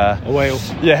 So right. A while.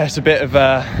 Yeah, it's a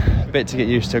bit to get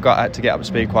used to. Had to get up to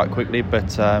speed quite quickly,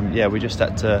 but yeah, we just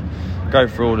had to go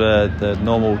through all the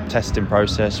normal testing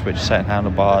process, which is setting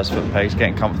handlebars, foot pegs,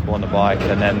 getting comfortable on the bike,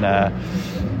 and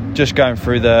then just going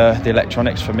through the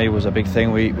electronics for me was a big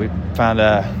thing. We found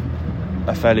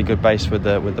a fairly good base with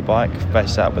the bike,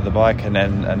 base setup with the bike, and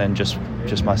then just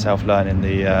myself learning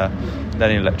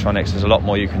learning electronics. There's a lot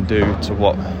more you can do to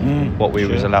what we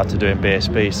was allowed to do in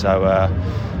BSB. So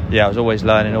yeah, I was always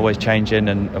learning, always changing,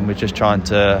 and we're just trying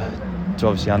to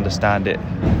obviously understand it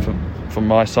from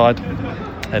my side,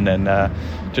 and then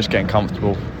just getting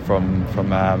comfortable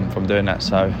from doing that.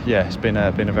 So yeah, it's been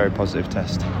a very positive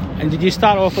test. And did you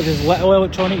start off with as little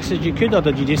electronics as you could, or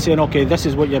did you just say, okay, this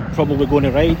is what you're probably going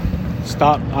to ride?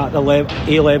 Start at the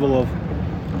A level of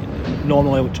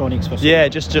normal electronics for yeah,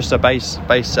 just a base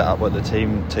setup what the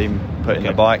team put in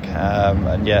the bike,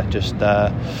 and yeah, just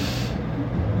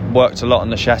worked a lot on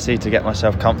the chassis to get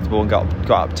myself comfortable and got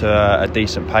up to a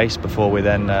decent pace before we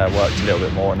then worked a little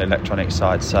bit more on the electronics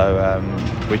side. So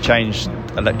we changed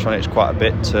electronics quite a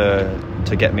bit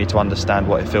to get me to understand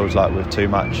what it feels like with too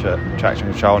much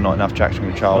traction control, not enough traction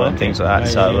control, and things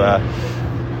like that.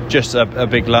 Just a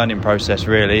big learning process,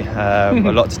 really. A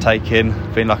lot to take in.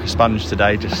 Been like a sponge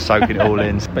today, just soaking it all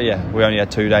in. But yeah, we only had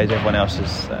 2 days. Everyone else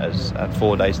has had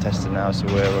 4 days testing now, so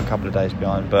we're a couple of days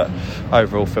behind. But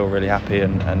overall, feel really happy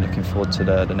and looking forward to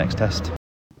the next test.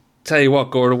 Tell you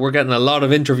what, Gordon, we're getting a lot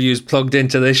of interviews plugged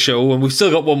into this show, and we've still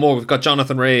got one more. We've got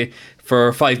Jonathan Rea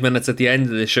for 5 minutes at the end of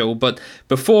the show. But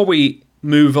before we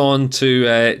move on to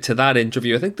that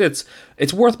interview, I think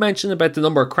it's worth mentioning about the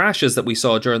number of crashes that we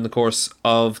saw during the course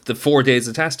of the 4 days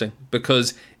of testing,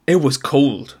 because it was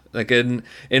cold. Like in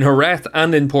Jerez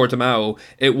and in Portimao,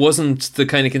 it wasn't the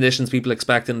kind of conditions people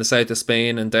expect in the south of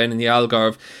Spain and down in the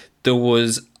Algarve. There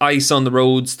was ice on the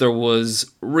roads, there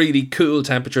was really cool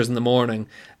temperatures in the morning,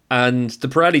 and the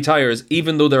Pirelli tyres,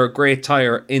 even though they're a great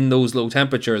tyre in those low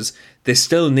temperatures, they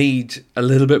still need a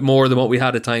little bit more than what we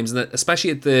had at times. And especially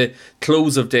at the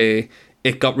close of day,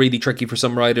 it got really tricky for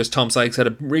some riders. Tom Sykes had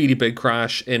a really big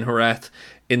crash in Jerez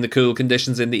in the cool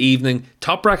conditions in the evening.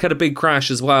 Toprak had a big crash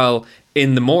as well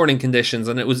in the morning conditions.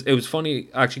 And it was funny,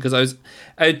 actually, because I was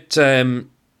out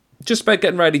just about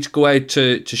getting ready to go out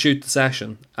to shoot the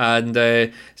session. And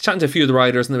chatting to a few of the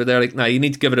riders, and they were there like, nah, you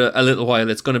need to give it a little while.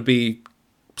 It's going to be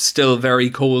still very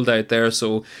cold out there,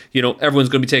 so everyone's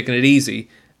going to be taking it easy.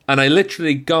 And I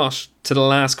literally got to the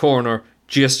last corner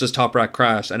just as Toprak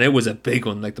crashed, and it was a big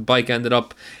one. Like, the bike ended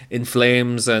up in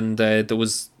flames, and there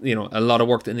was a lot of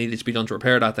work that needed to be done to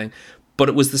repair that thing. But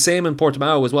it was the same in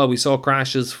Portimao as well. We saw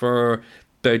crashes for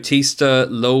Bautista,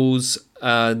 Lowe's,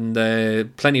 and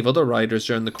plenty of other riders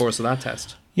during the course of that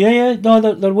test. No,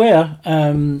 there were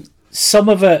some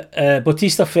of it.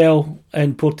 Bautista fell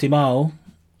in Portimao,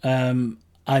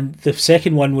 and the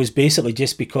second one was basically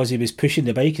just because he was pushing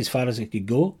the bike as far as it could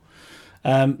go.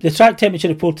 The track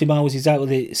temperature of Portimao was exactly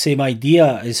the same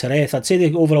idea as Jerez. I'd say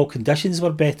the overall conditions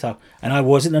were better, and I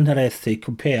wasn't in Jerez to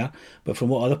compare, but from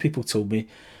what other people told me,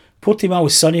 Portimao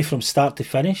was sunny from start to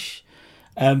finish,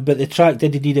 but the track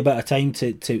did need a bit of time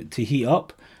to heat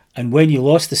up, and when you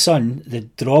lost the sun, the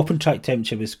drop in track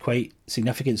temperature was quite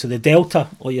significant. So the delta,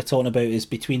 what you're talking about, is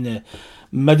between the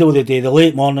middle of the day, the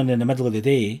late morning and the middle of the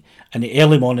day, and the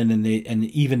early morning and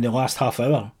even the last half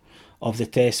hour of the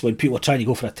test, when people are trying to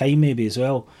go for a time maybe as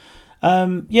well.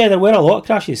 There were a lot of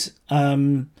crashes,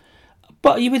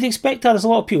 but you would expect that. There's a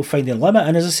lot of people finding the limit,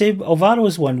 and as I say,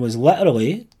 Alvaro's one was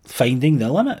literally finding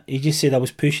the limit. He just said, I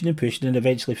was pushing and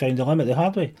eventually found the limit the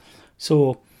hard way.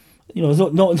 So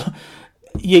not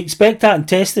you expect that in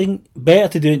testing. Better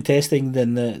to do it in testing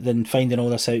than finding all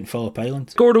this out in Phillip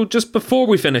Island. Gordo, just before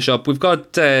we finish up, we've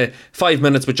got 5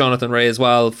 minutes with Jonathan Rea as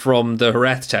well from the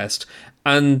Jerez test,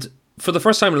 and for the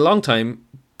first time in a long time,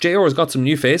 JR has got some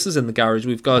new faces in the garage.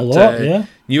 We've got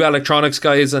new electronics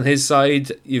guys on his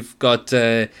side. You've got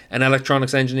an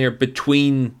electronics engineer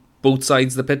between both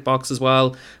sides of the pit box as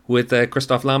well, with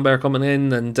Christophe Lambert coming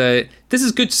in, and this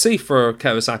is good to see for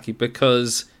Kawasaki,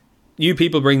 because new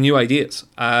people bring new ideas,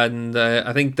 and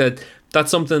I think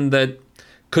that's something that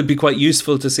could be quite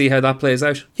useful to see how that plays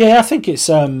out. Yeah, I think it's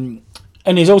and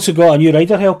he's also got a new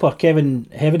rider helper. Kevin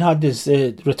Heavenhad is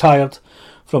retired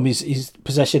from his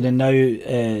position, and now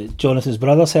Jonathan's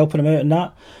brother's helping him out in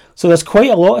that. So there's quite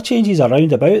a lot of changes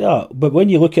around about that. But when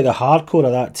you look at the hardcore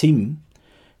of that team,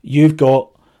 you've got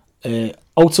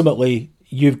ultimately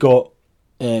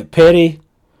Perry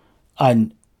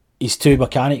and his two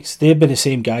mechanics. They've been the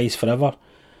same guys forever.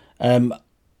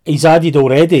 He's added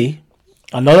already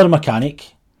another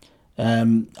mechanic,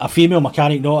 a female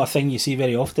mechanic, not a thing you see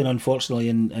very often, unfortunately,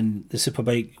 in the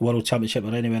Superbike World Championship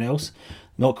or anywhere else.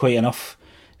 Not quite enough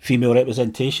female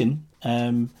representation,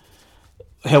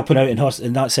 helping out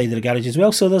in that side of the garage as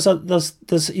well. So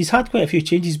there's he's had quite a few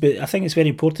changes, but I think it's very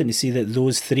important to see that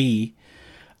those three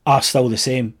are still the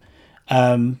same.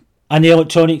 And the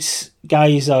electronics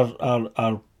guys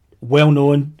are well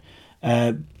known,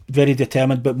 very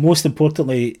determined, but most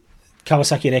importantly,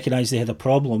 Kawasaki recognised they had a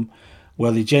problem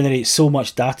where they generate so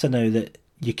much data now that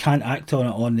you can't act on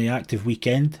it on the active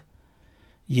weekend.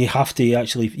 You have to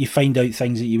you find out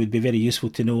things that you would be very useful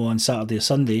to know on Saturday or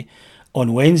Sunday.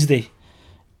 On Wednesday,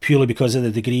 purely because of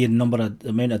the degree and the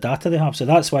amount of data they have. So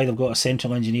that's why they've got a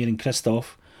central engineer in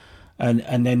Christoph,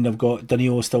 and then they've got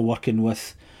Danilo still working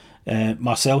with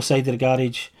Marcel's side of the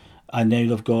garage, and now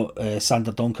they've got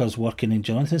Sander Donkers working in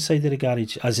Jonathan's side of the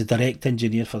garage as a direct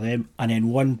engineer for them, and then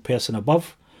one person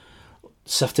above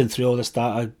sifting through all this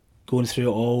data, going through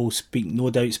it all, speak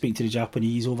to the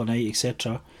Japanese overnight,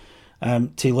 etc.,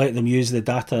 to let them use the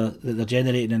data that they're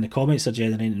generating and the comments they're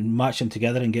generating and match them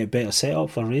together and get better setup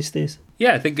for race days.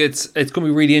 Yeah, I think it's going to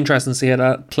be really interesting to see how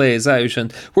that plays out,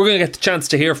 and we're going to get the chance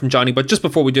to hear from Johnny. But just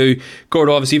before we do,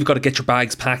 Gordo, obviously you've got to get your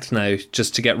bags packed now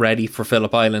just to get ready for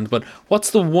Phillip Island. But what's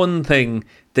the one thing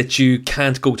that you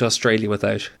can't go to Australia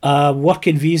without?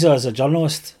 Working visa as a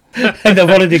journalist. And I've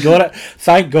already got it,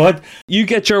 thank God. You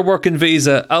get your working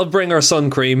visa, I'll bring our sun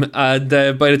cream, and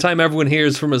by the time everyone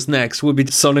hears from us next, we'll be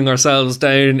sunning ourselves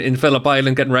down in Phillip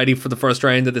Island getting ready for the first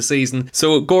round of the season.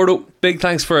 So Gordo, big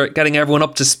thanks for getting everyone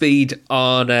up to speed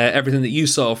on everything that you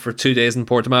saw for 2 days in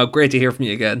Portimao. Great to hear from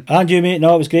you again. And you, mate.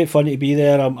 No, it was great fun to be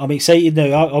there. I'm excited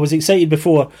now. I was excited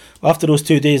before. After those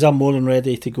 2 days, I'm more than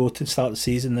ready to go to start the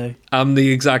season now. I'm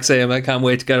the exact same. I can't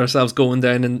wait to get ourselves going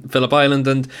down in Phillip Island,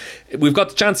 and we've got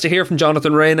the chance to hear from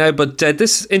Jonathan Rea now, but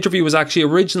this interview was actually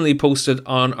originally posted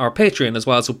on our Patreon as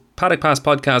well. So Paddock Pass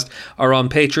Podcast are on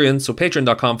Patreon, so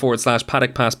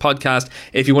patreon.com/Paddock Pass Podcast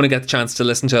if you want to get the chance to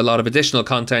listen to a lot of additional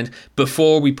content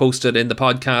before we post it in the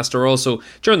podcast, or also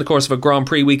during the course of a Grand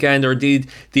Prix weekend, or indeed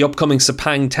the upcoming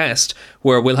Sepang test,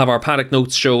 where we'll have our Paddock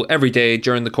Notes show every day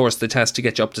during the course of the test to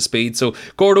get you up to speed. So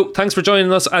Gordo, thanks for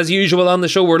joining us as usual on the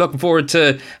show. We're looking forward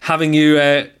to having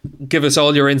you give us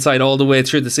all your insight all the way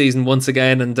through the season once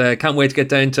again, and can't wait to get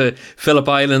down to Phillip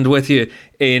Island with you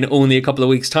in only a couple of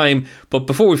weeks' time. But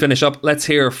before we finish up, let's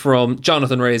hear from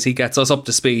Jonathan Rea as he gets us up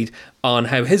to speed on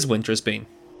how his winter's been.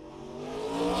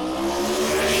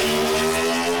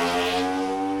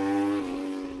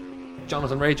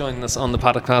 Jonathan Rea joining us on the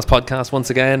Paddock Pass Podcast once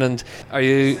again, and are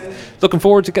you looking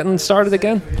forward to getting started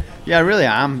again? Yeah, I really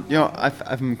am. You know, if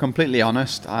I'm completely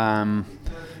honest, the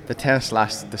test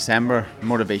last December,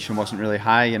 motivation wasn't really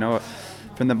high. You know,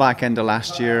 from the back end of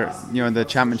last year, you know, the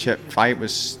championship fight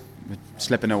was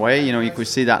slipping away. You know, you could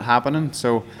see that happening.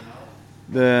 So,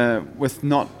 with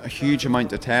not a huge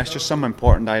amount of tests, just some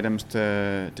important items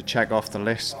to check off the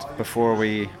list before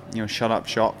we, you know, shut up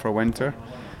shop for winter.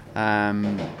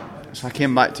 So I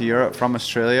came back to Europe from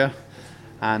Australia,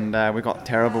 and we got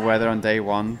terrible weather on day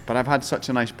one. But I've had such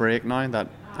a nice break now that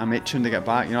I'm itching to get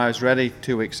back. You know, I was ready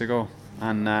 2 weeks ago,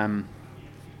 and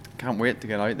can't wait to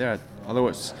get out there. Although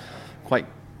it's quite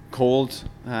cold,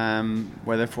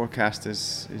 weather forecast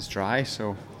is dry,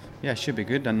 so yeah, it should be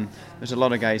good. And there's a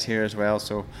lot of guys here as well,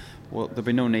 so there'll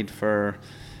be no need for,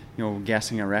 you know,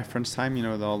 guessing a reference time. You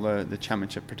know, all the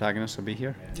championship protagonists will be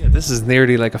here. Yeah, this is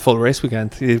nearly like a full race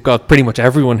weekend. You've got pretty much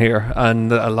everyone here,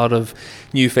 and a lot of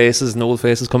new faces and old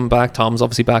faces coming back. Tom's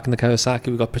obviously back in the Kawasaki.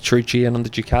 We've got Petrucci in on the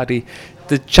Ducati.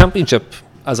 The championship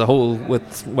as a whole,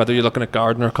 with whether you're looking at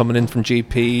Gardner coming in from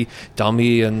GP,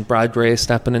 Domi and Brad Ray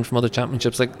stepping in from other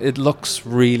championships, like, it looks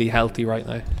really healthy right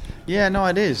now. Yeah, no,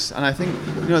 it is. And I think,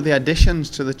 you know, the additions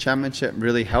to the championship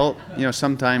really help. You know,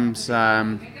 sometimes, you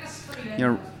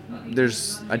know,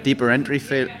 there's a deeper entry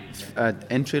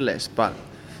list, but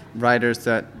riders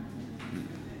that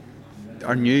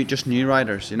are new, just new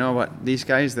riders. You know what? These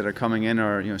guys that are coming in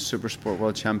are, you know, Super Sport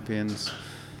world champions,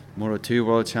 Moto2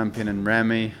 world champion in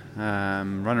Remy,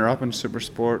 runner-up in Super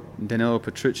Sport, Danilo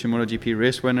Petrucci, MotoGP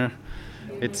race winner.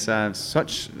 It's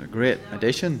such a great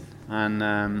addition, and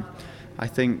I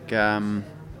think, you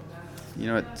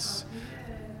know,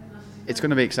 it's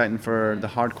going to be exciting for the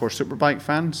hardcore Superbike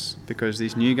fans because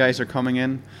these new guys are coming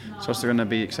in. It's also going to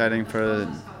be exciting for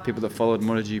people that followed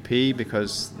MotoGP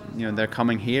because, you know, they're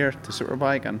coming here to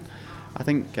Superbike, and I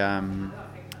think,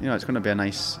 you know, it's going to be a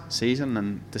nice season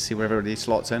and to see where everybody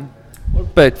slots in. What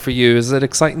about for you? Is it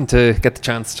exciting to get the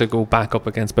chance to go back up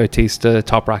against Bautista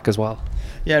Top Rack as well?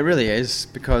 Yeah, it really is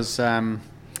because, you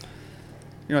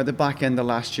know, at the back end of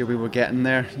last year we were getting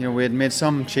there. You know, we had made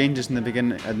some changes in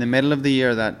the middle of the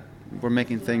year that were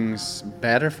making things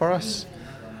better for us.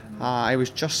 I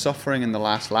was just suffering in the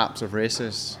last laps of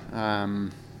races.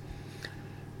 Then,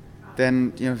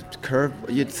 you know, curve.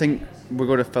 You'd think we'd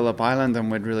go to Phillip Island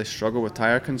and we'd really struggle with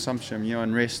tyre consumption. You know,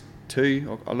 in race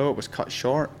 2, although it was cut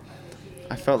short,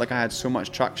 I felt like I had so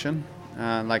much traction.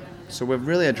 So we've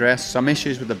really addressed some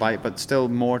issues with the bike, but still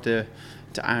more to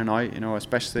iron out. You know,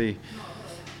 especially, you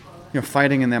know,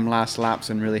 fighting in them last laps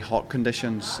in really hot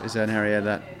conditions is an area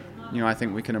that, you know, I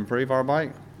think we can improve our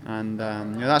bike, and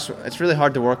you know, it's really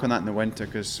hard to work on that in the winter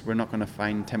because we're not going to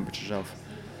find temperatures of,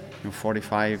 you know,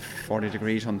 45, 40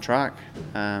 degrees on track.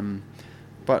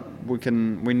 but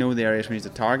we know the areas we need to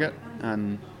target,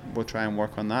 and we'll try and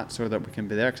work on that so that we can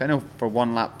be there. Because I know for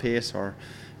one lap pace or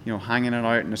hanging it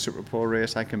out in a Super Pole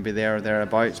race, I can be there or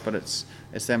thereabouts. But it's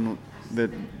them.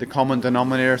 The common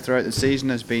denominator throughout the season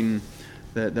has been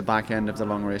the back end of the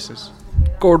long races.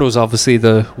 Gordo's obviously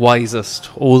the wisest,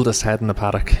 oldest head in the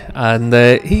paddock, and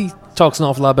he talks an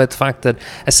awful lot about the fact that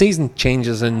a season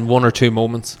changes in 1 or 2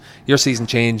 moments. Your season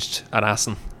changed at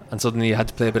Assen, and suddenly you had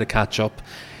to play a bit of catch up.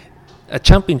 A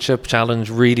championship challenge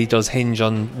really does hinge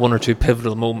on 1 or 2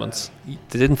 pivotal moments.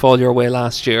 They didn't fall your way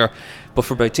last year, but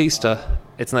for Bautista,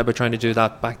 it's now about trying to do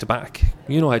that back to back.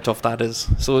 You know how tough that is.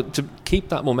 So to keep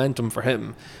that momentum for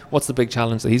him, what's the big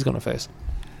challenge that he's going to face?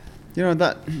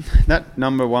 That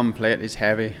number 1 plate is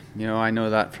heavy. I know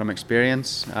that from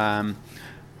experience.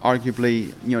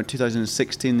 Arguably,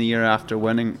 2016, the year after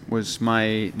winning, was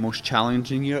my most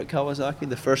challenging year at Kawasaki.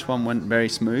 The first one went very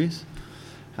smooth.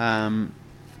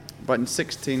 But in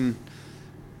 16,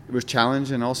 it was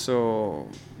challenging. Also,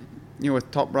 with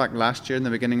Toprak last year in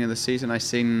the beginning of the season, I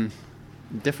seen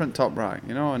different Toprak,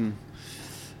 and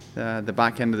the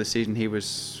back end of the season he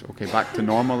was back to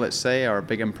normal, let's say, or a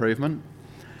big improvement.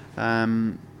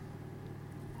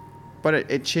 But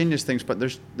it changes things. But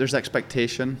there's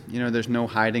expectation. There's no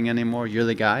hiding anymore. You're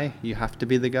the guy. You have to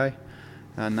be the guy,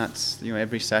 and that's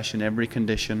every session, every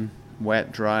condition,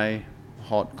 wet, dry,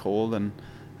 hot, cold, and.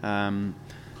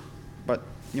 But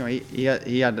he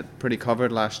had it pretty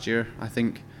covered last year. I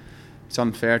think it's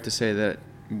unfair to say that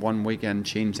one weekend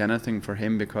changed anything for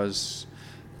him because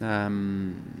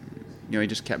he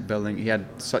just kept building. He had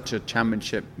such a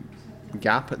championship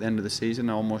gap at the end of the season,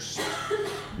 almost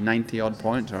 90 odd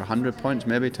points or 100 points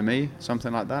maybe to me,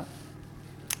 something like that.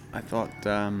 I thought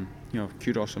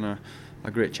kudos on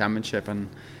a great championship, and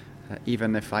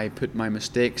even if I put my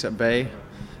mistakes at bay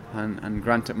and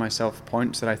granted myself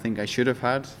points that I think I should have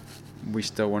had, we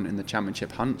still weren't in the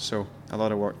championship hunt, so a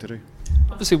lot of work to do.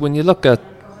 Obviously, when you look at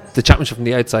the championship from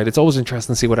the outside, it's always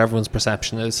interesting to see what everyone's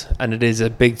perception is, and it is a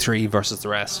big 3 versus the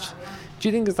rest. Do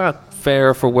you think is that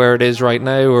fair for where it is right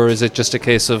now, or is it just a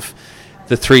case of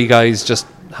the 3 guys just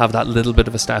have that little bit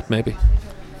of a step maybe?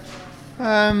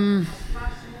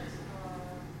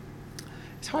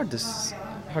 It's hard to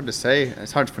say.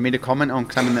 It's hard for me to comment on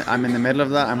because I'm in the middle of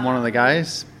that. I'm one of the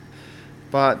guys,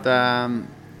 but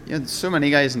so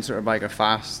many guys in Superbike are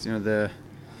fast.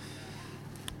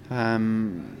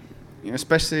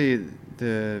 Especially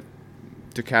the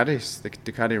Ducatis, the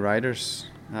Ducati riders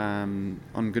on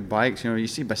good bikes. You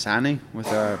see Bassani with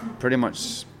a pretty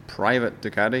much private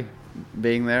Ducati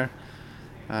being there.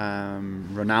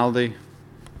 Ronaldo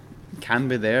can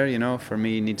be there. For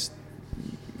me, needs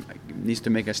to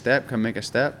make a step. Can make a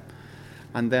step,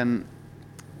 and then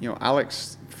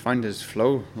Alex found his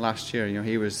flow last year.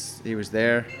 He was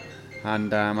there,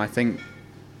 and I think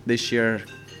this year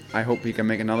I hope he can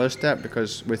make another step,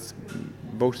 because with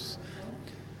both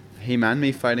him and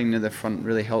me fighting near the front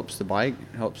really helps the bike,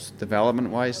 helps development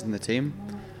wise in the team,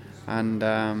 and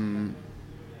I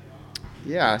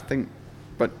think.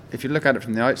 But if you look at it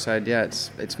from the outside,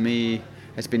 it's me.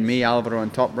 It's been me, Alvaro,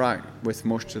 and Toprak with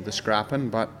most of the scrapping,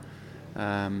 but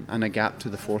and a gap to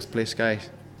the 4th place guy.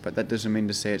 But that doesn't mean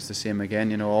to say it's the same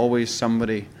again. Always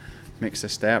somebody makes a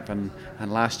step, and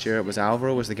last year it was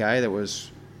Alvaro was the guy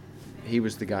he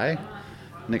was the guy.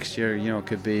 Next year, it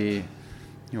could be,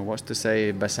 what's to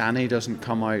say Bassani doesn't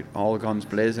come out all guns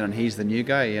blazing and he's the new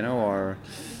guy, or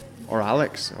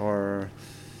Alex, or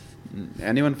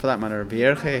anyone for that matter,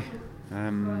 Vierge.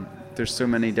 There's so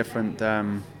many different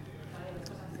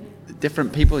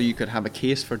people you could have a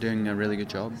case for doing a really good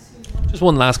job. Just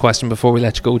one last question before we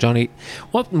let you go, Johnny.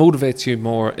 What motivates you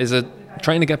more? Is it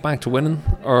trying to get back to winning,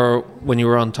 or when you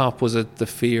were on top, was it the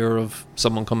fear of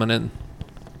someone coming in?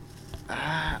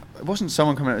 It wasn't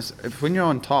someone coming in. When you're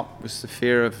on top, it was the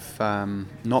fear of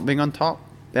not being on top.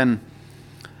 Then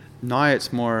now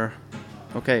it's more,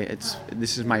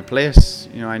 this is my place.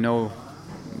 I know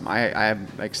I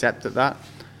have accepted that,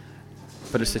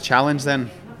 but it's the challenge then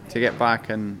to get back,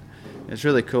 and it's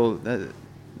really cool.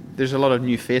 There's a lot of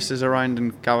new faces around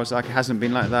in Kawasaki. It hasn't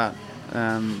been like that.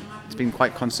 It's been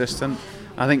quite consistent.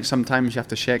 I think sometimes you have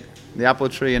to shake the apple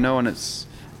tree, and it's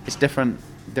different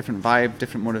vibe,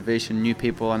 different motivation, new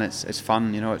people, and it's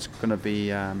fun. It's going to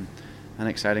be an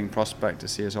exciting prospect to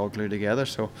see us all glued together.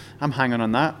 So I'm hanging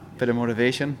on that bit of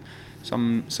motivation.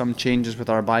 Some changes with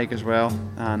our bike as well,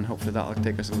 and hopefully that'll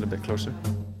take us a little bit closer.